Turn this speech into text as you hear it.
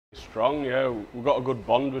Strong, yeah. We've got a good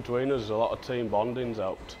bond between us. A lot of team bonding's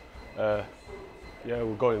helped. Yeah,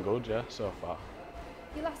 we're going good, yeah, so far.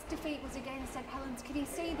 Your last defeat was against St Helens. Can you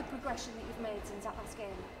see the progression that you've made since that last game?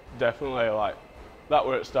 Definitely, like that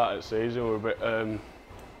were at the start of the season. We're a bit,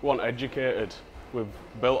 we weren't educated. We've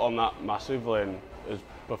built on that massively, and his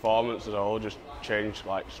performance as a whole just changed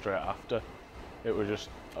like straight after. It was just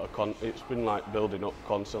it's been like building up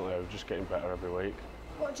constantly. We're just getting better every week.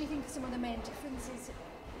 What do you think are some of the main differences?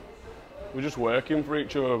 We're just working for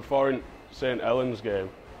each other. Before in St Helens game,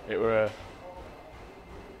 it were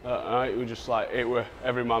it was just like it were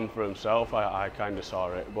every man for himself. I kind of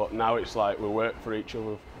saw it, but now it's like we work for each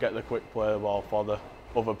other, get the quick play the ball for the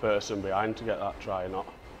other person behind to get that try, not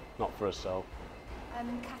for ourselves.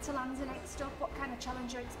 Catalans are next up. What kind of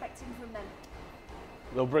challenge are you expecting from them?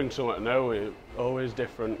 They'll bring something new. It's always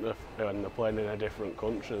different when they're playing in a different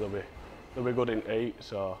country. They'll be good in heat,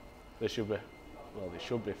 so they should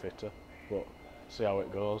be fitter. But see how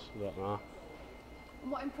it goes. I don't know.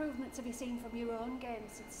 And what improvements have you seen from your own game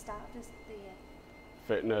since the start of the year?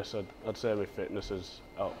 Fitness, I'd say my fitness has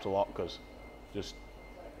helped a lot, because just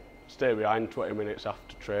stay behind 20 minutes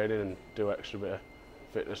after training and do extra bit of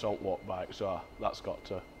fitness on walk bike. So that's got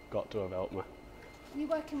to have helped me. You're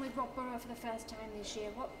working with Rob Burrow for the first time this year.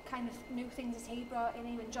 What kind of new things has he brought in? Are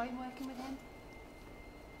you enjoying working with him?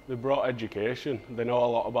 They brought education. They know a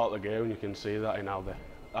lot about the game, and you can see that in how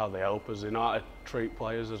they help us. They know how to treat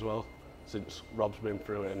players as well, since Rob's been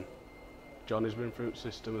through it and Johnny's been through the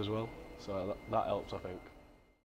system as well. So that helps, I think.